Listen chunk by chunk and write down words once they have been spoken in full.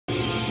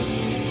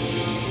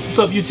What's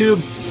up,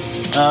 YouTube?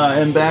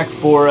 I'm back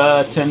for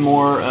 10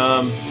 more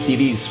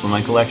CDs from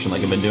my collection,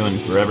 like I've been doing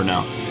forever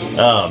now.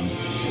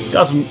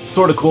 Got some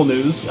sort of cool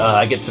news.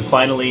 I get to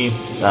finally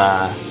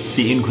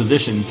see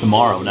Inquisition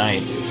tomorrow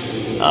night.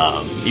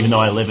 Even though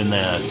I live in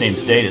the same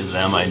state as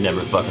them, I never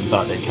fucking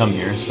thought they'd come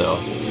here, so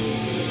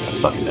that's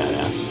fucking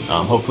badass.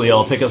 Hopefully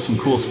I'll pick up some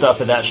cool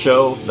stuff at that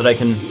show that I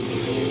can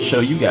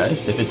show you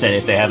guys,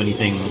 if they have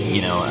anything,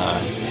 you know,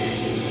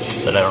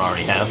 that I don't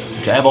already have.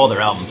 Which I have all their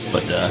albums,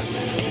 but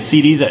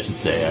CDs, I should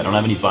say. I don't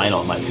have any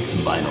vinyl. I might pick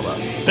some vinyl up.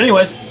 But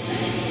anyways,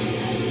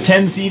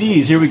 10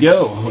 CDs. Here we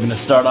go. We're going to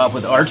start off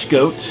with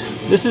Archgoat.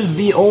 This is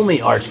the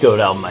only Archgoat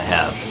album I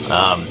have.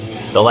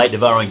 The Light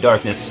Devouring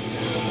Darkness.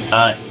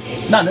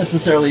 Not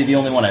necessarily the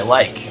only one I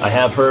like. I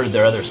have heard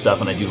their other stuff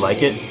and I do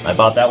like it. I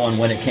bought that one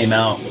when it came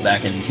out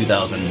back in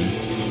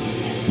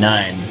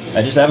 2009.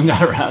 I just haven't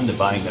got around to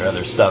buying their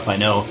other stuff. I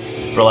know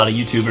for a lot of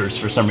YouTubers,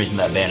 for some reason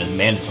that band is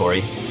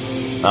mandatory.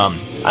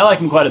 I like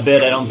them quite a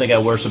bit. I don't think I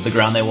worship the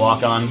ground they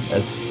walk on,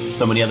 as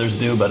so many others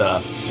do,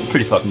 but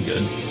pretty fucking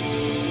good.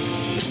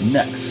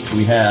 Next,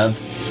 we have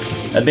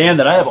a band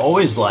that I have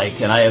always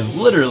liked, and I have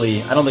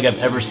literally, I don't think I've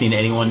ever seen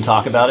anyone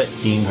talk about it,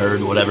 seen,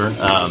 heard, whatever,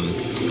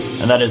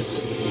 and that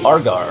is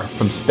Argar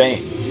from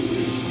Spain.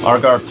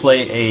 Argar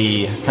play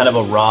a kind of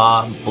a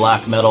raw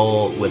black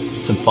metal with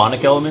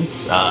symphonic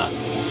elements.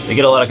 They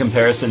get a lot of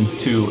comparisons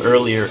to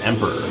earlier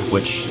Emperor,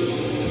 which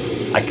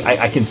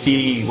I can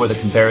see where the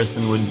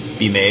comparison would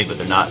be made, but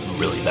they're not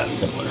really that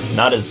similar.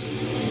 Not as,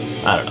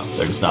 I don't know,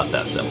 they're just not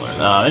that similar.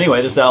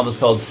 Anyway, this album is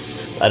called,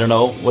 I don't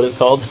know what it's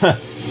called,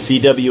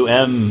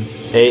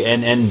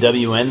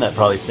 CWMANNWN. That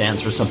probably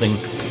stands for something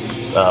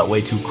way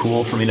too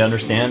cool for me to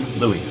understand.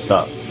 Louis,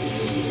 stop.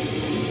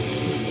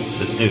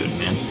 This dude,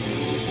 man.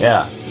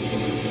 Yeah.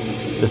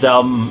 This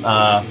album,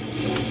 I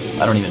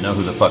don't even know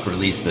who the fuck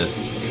released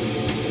this.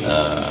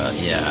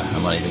 Yeah,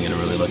 I'm not even going to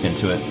really look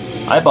into it.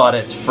 I bought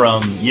it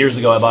from, years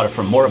ago, I bought it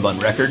from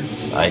Moribund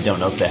Records. I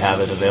don't know if they have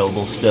it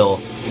available still.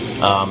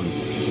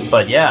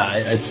 But yeah,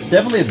 it's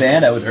definitely a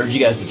band I would urge you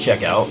guys to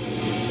check out.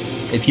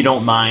 If you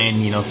don't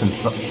mind, you know,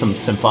 some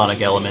symphonic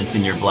elements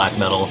in your black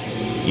metal,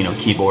 you know,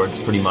 keyboards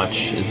pretty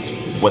much is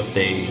what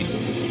they,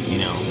 you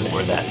know, is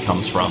where that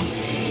comes from.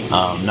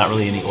 Not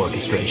really any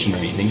orchestration or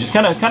anything, just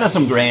kind of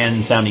some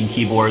grand sounding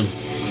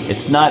keyboards. It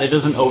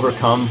doesn't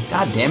overcome,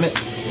 god damn it,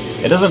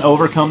 it doesn't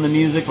overcome the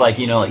music like,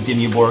 you know, like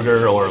Dimmu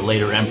Borgir or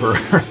later Emperor.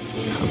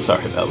 I'm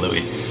sorry about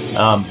Louis.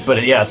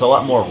 But yeah, it's a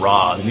lot more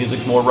raw. The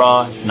music's more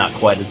raw. It's not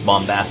quite as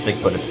bombastic,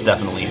 but it's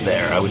definitely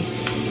there.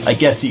 I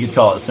guess you could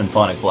call it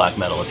symphonic black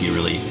metal if you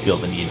really feel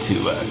the need to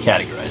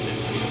categorize it.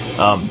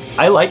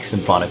 I like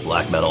symphonic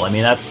black metal. I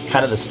mean, that's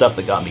kind of the stuff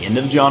that got me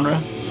into the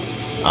genre.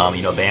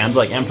 You know, bands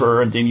like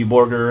Emperor and Dimmu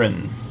Borgir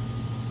and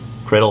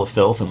Cradle of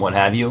Filth and what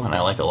have you, and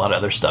I like a lot of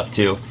other stuff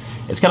too.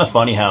 It's kind of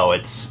funny how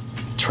it's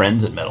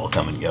trends in metal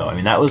come and go. I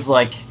mean, that was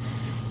like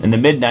in the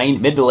mid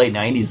to late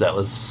 90s, that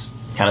was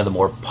kind of the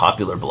more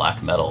popular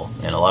black metal,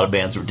 and a lot of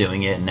bands were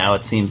doing it, and now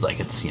it seems like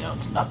it's, you know,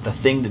 it's not the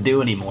thing to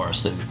do anymore,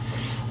 so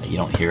you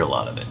don't hear a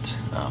lot of it.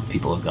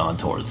 People have gone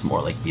towards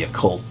more like the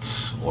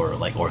occult or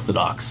like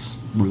orthodox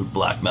root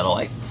black metal.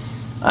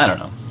 I don't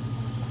know.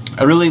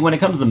 I really, when it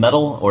comes to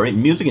metal or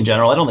music in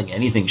general, I don't think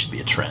anything should be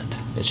a trend.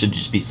 It should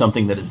just be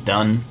something that is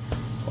done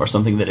or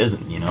something that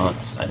isn't, you know. I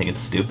think it's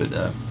stupid.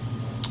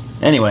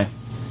 Anyway,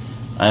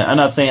 I'm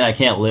not saying I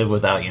can't live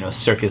without, you know,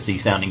 circusy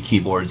sounding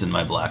keyboards in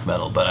my black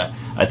metal, but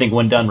I think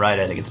when done right,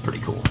 I think it's pretty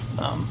cool.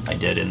 I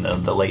did in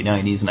the late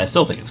 90s, and I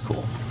still think it's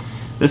cool.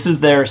 This is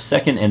their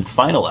second and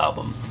final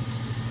album.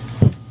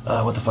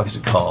 What the fuck is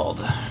it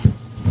called?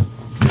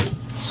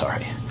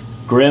 Sorry.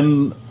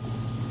 Grim...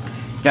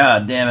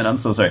 God damn it, I'm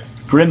so sorry.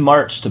 Grim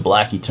March to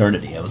Black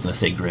Eternity. I was going to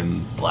say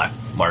Grim Black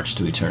March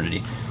to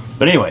Eternity.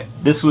 But anyway,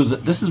 this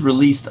is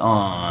released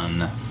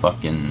on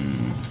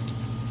fucking...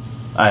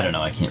 I don't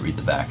know, I can't read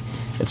the back.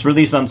 It's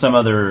released on some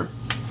other,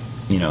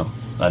 you know,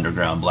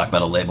 underground black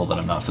metal label that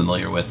I'm not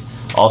familiar with.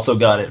 Also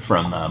got it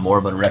from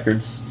Moribund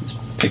Records. Just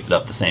picked it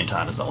up the same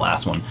time as the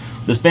last one.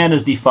 This band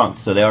is defunct,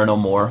 so they are no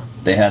more.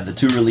 They had the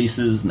 2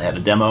 releases, and they had a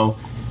demo.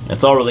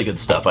 It's all really good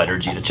stuff. I'd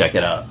urge you to check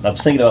it out. I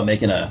was thinking about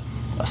making a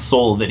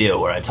soul video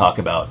where I talk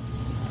about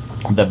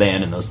the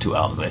band and those 2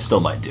 albums, and I still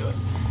might do it,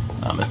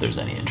 if there's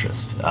any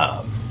interest.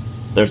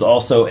 There's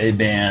also a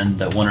band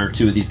that 1 or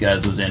 2 of these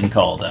guys was in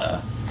called...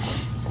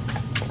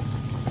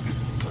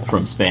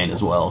 from Spain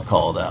as well,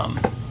 called I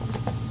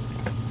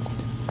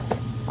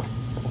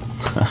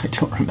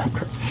don't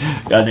remember.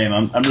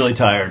 Goddamn, I'm really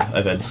tired.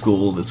 I've had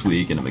school this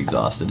week and I'm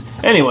exhausted.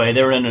 Anyway,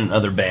 they were in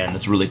another band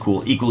that's really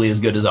cool, equally as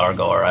good as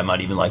Argar. I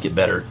might even like it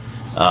better.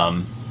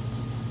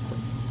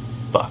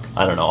 Fuck,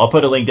 I don't know. I'll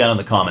put a link down in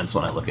the comments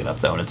when I look it up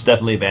though, and it's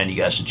definitely a band you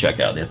guys should check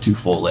out. They have 2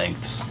 full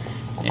lengths,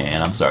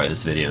 and I'm sorry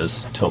this video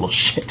is total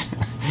shit.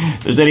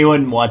 If there's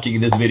anyone watching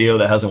this video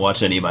that hasn't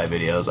watched any of my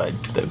videos,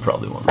 they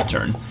probably won't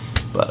return.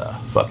 But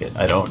fuck it,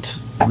 I don't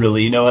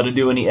really know how to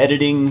do any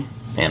editing,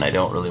 and I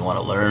don't really want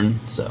to learn,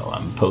 so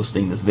I'm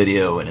posting this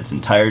video in its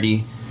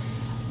entirety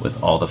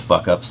with all the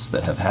fuck-ups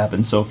that have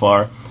happened so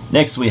far.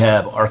 Next we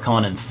have Arkhon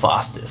and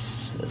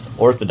Infaustus. It's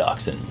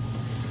Orthodoxin.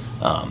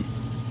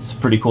 It's a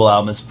pretty cool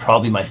album. It's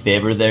probably my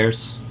favorite of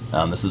theirs.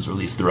 This is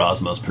released through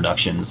Osmos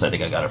Productions. I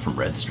think I got it from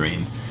Red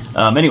Stream.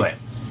 Anyway,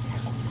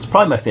 it's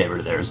probably my favorite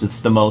of theirs. It's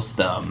the most,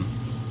 I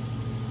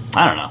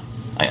don't know.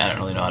 I don't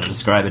really know how to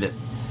describe it.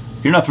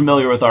 If you're not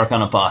familiar with Arkhon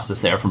and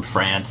Infaustus, they're from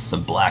France.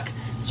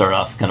 Started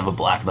off kind of a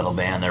black metal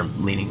band. They're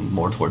leaning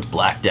more towards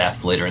Black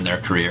Death later in their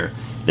career.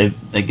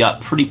 They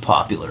got pretty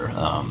popular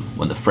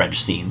when the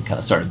French scene kind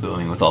of started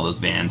booming with all those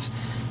bands.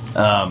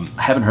 I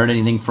haven't heard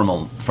anything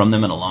from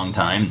them in a long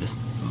time. This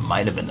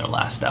might have been their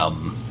last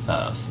album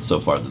so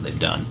far that they've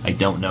done. I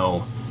don't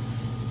know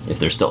if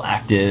they're still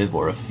active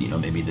or if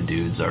maybe the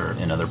dudes are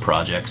in other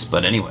projects.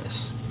 But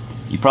anyways,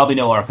 you probably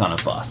know Arkhon and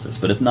Infaustus.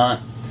 But if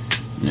not,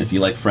 if you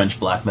like French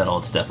black metal,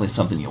 it's definitely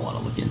something you'll want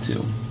to look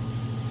into.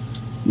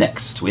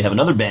 Next, we have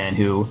another band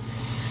who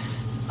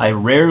I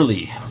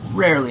rarely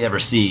ever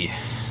see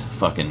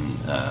fucking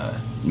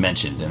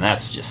mentioned, and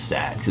that's just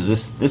sad because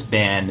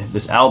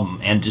this album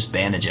and just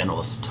band in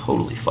general is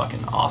totally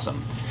fucking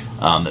awesome.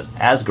 There's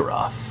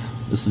Asgaroth.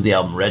 This is the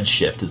album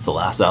Redshift. It's the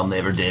last album they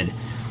ever did.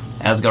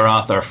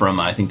 Asgaroth are from,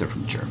 I think they're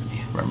from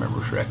Germany, if I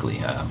remember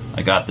correctly.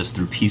 I got this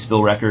through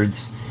Peaceville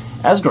Records.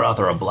 Asgaroth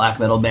are a black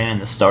metal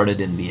band that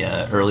started in the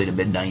early to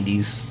mid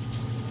 90s.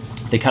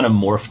 They kind of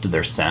morphed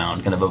their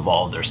sound, kind of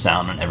evolved their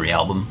sound on every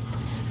album.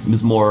 It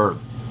was more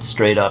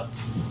straight up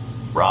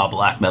raw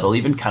black metal,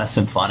 even kind of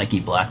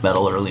symphonic-y black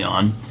metal early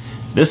on.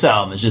 This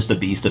album is just a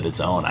beast of its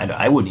own.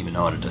 I wouldn't even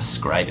know how to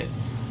describe it.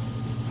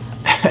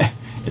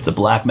 It's a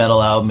black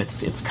metal album.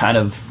 It's kind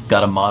of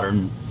got a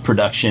modern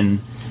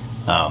production.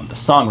 The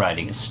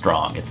songwriting is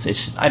strong. It's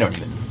just,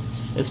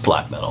 it's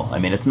black metal. I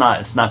mean, it's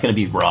not going to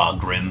be raw,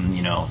 grim,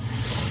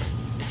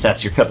 If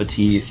that's your cup of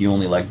tea, if you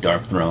only like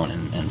Dark Throne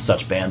and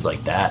such bands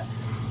like that,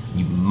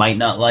 you might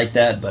not like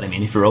that, but I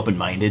mean, if you're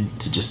open-minded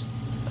to just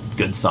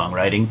good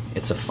songwriting,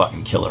 it's a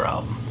fucking killer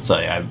album. So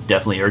I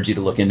definitely urge you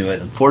to look into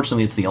it.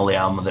 Unfortunately, it's the only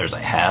album of theirs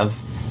I have.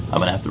 I'm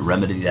going to have to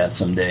remedy that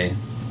someday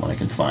when I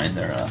can find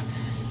their, I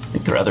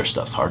think their other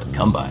stuff's hard to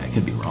come by. I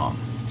could be wrong.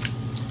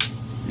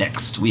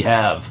 Next, we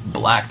have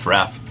black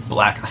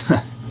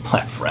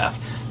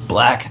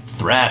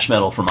thrash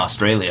metal from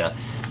Australia,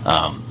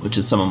 which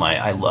is some of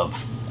I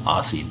love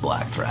Aussie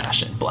black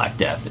thrash and Black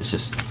Death. It's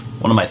just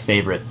one of my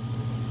favorite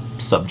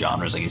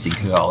subgenres, I guess you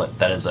could call it.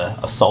 That is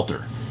a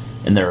Salter.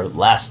 In their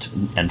last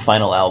and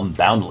final album,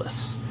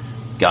 Boundless,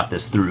 got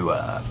this through,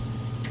 I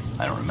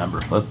don't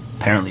remember, but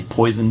apparently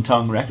Poison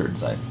Tongue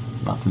Records. I'm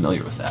not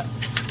familiar with that.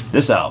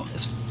 This album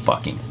is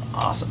fucking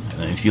awesome. I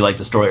mean, if you like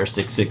Destroyer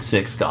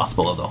 666,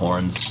 Gospel of the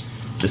Horns,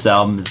 this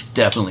album is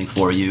definitely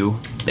for you.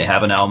 They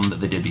have an album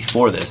that they did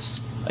before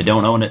this. I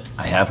don't own it.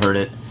 I have heard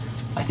it.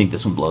 I think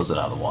this one blows it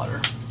out of the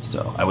water.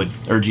 So I would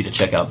urge you to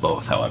check out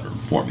both, however,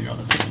 form your own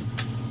opinion.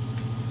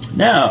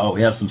 Now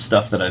we have some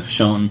stuff that I've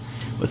shown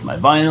with my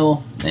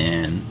vinyl,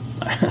 and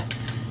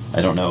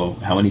I don't know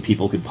how many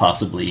people could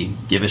possibly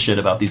give a shit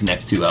about these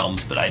next two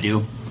albums, but I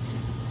do.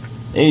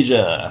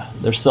 Asia,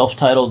 their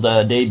self-titled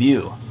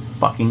debut.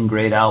 Fucking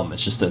great album.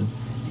 It's just a,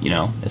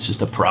 it's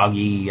just a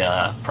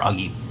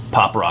proggy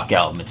pop rock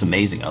album. It's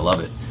amazing. I love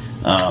it.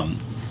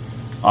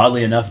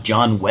 Oddly enough,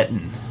 John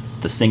Wetton,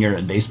 the singer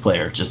and bass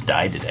player, just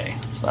died today.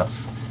 So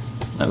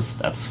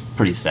that's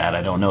pretty sad.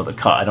 I don't know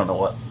I don't know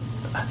what.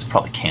 It's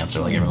probably cancer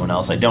like everyone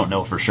else. I don't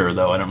know for sure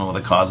though. I don't know what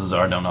the causes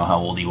are. I don't know how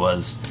old he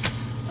was.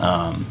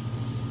 But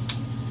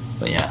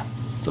yeah,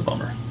 it's a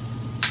bummer.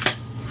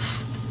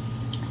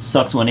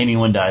 Sucks when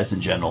anyone dies in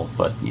general,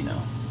 but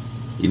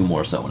even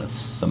more so when it's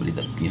somebody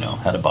that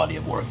had a body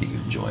of work that you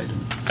enjoyed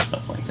and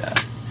stuff like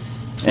that.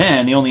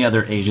 And the only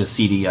other Asia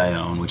CD I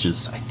own, which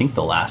is I think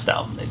the last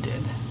album they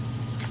did.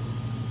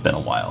 Been a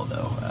while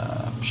though.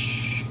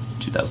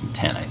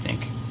 2010 I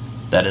think.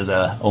 That is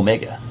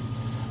Omega.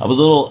 I was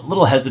a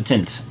little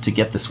hesitant to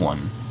get this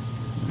one.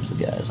 There's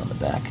the guys on the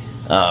back.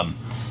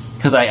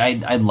 Because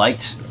I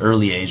liked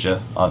early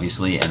Asia,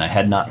 obviously, and I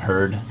had not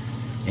heard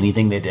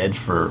anything they did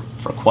for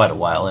quite a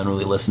while. I didn't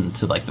really listen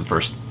to like the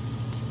first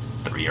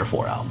 3 or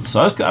 4 albums.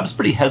 So I was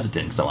pretty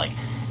hesitant because I'm like,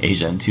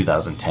 Asia in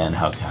 2010,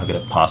 how could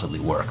it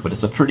possibly work? But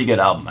it's a pretty good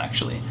album,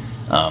 actually.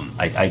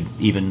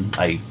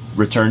 I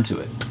return to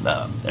it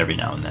every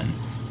now and then,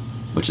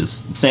 which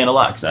is saying a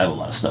lot because I have a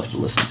lot of stuff to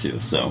listen to.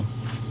 So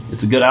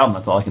it's a good album,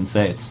 that's all I can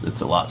say.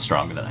 It's a lot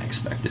stronger than I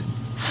expected.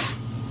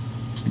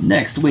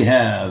 Next, we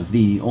have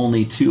the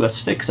only 2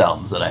 Asphyx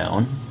albums that I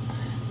own,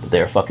 but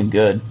they're fucking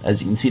good.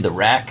 As you can see, the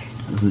Rack,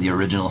 this is the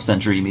original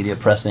Century Media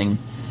pressing.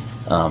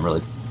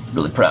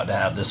 Really proud to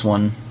have this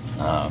one.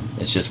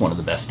 It's just one of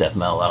the best death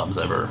metal albums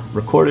ever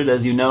recorded,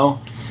 as you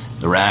know.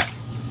 The Rack,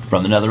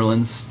 from the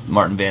Netherlands,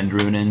 Martin van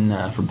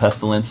Drunen from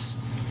Pestilence.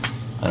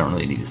 I don't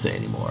really need to say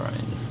anymore. I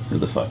mean, who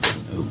the fuck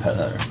doesn't know who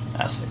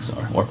Asphyx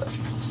are, or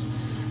Pestilence.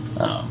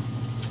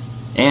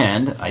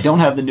 And I don't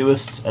have the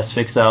newest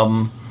Asphyx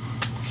album.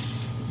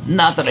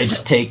 Not that I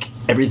just take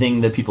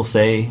everything that people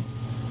say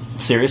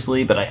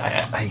seriously, but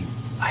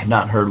I've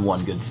not heard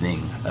one good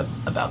thing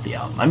about the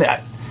album. I mean,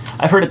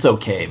 I've heard it's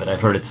okay, but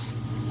I've heard it's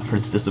heard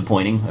it's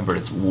disappointing. I've heard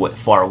it's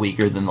far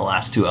weaker than the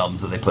last 2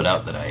 albums that they put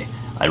out that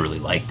I really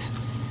liked.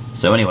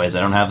 So anyways,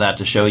 I don't have that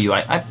to show you.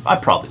 I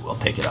probably will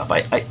pick it up.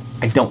 I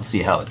don't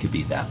see how it could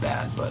be that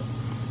bad, but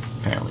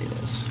apparently it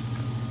is.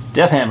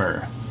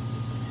 Deathhammer.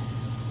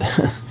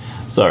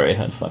 Sorry, I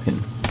had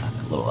fucking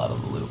a little out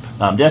of the loop.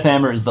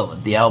 Deathhammer is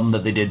the album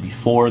that they did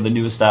before the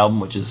newest album,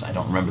 which is, I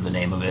don't remember the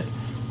name of it.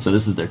 So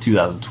this is their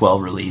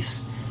 2012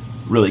 release.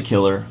 Really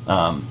killer.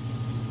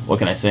 What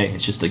can I say?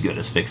 It's just a good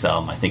as fix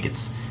album. I think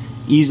it's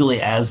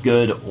easily as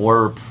good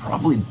or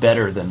probably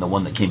better than the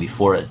one that came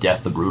before it,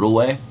 Death the Brutal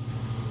Way.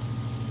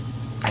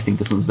 I think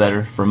this one's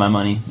better for my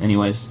money.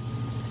 Anyways,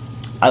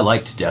 I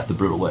liked Death the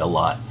Brutal Way a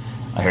lot.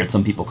 I heard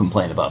some people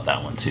complain about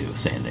that one too,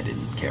 saying they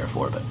didn't care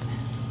for it, but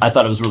I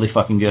thought it was really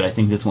fucking good. I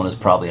think this one is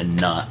probably a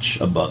notch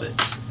above it.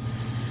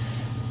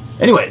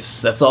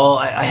 Anyways, that's all.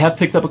 I have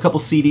picked up a couple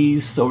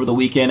CDs over the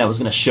weekend. I was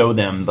going to show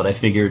them, but I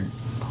figured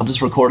I'll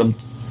just record them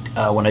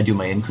when I do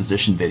my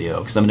Inquisition video,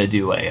 because I'm going to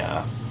do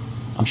a...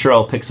 I'm sure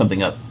I'll pick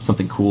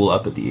something cool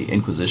up at the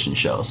Inquisition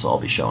show, so I'll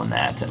be showing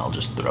that, and I'll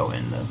just throw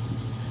in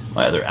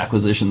my other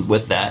acquisitions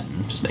with that,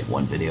 and just make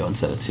one video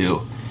instead of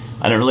 2.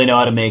 I don't really know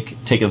how to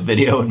take a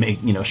video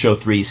and show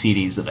 3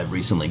 CDs that I've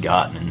recently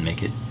gotten and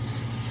make it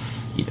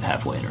even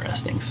halfway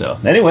interesting. So,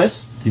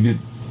 anyways, if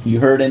you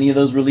heard any of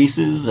those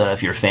releases,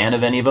 if you're a fan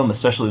of any of them,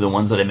 especially the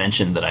ones that I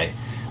mentioned that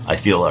I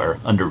feel are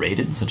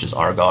underrated, such as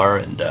Argar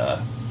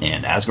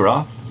and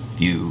Asgaroth,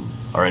 if you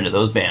are into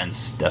those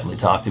bands, definitely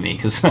talk to me,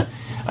 because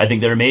I think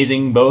they're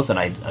amazing both, and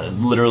I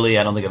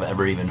don't think I've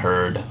ever even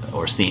heard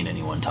or seen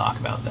anyone talk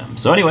about them.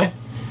 So anyway,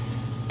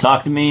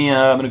 talk to me.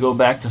 I'm gonna go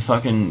back to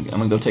I'm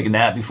gonna go take a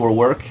nap before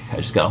work. I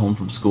just got home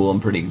from school. I'm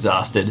pretty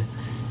exhausted.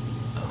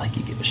 I don't think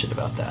you give a shit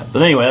about that.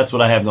 But anyway, that's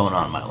what I have going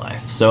on in my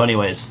life. So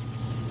anyways,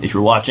 if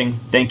you're watching,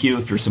 thank you.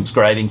 If you're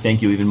subscribing,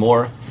 thank you even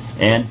more.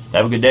 And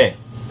have a good day.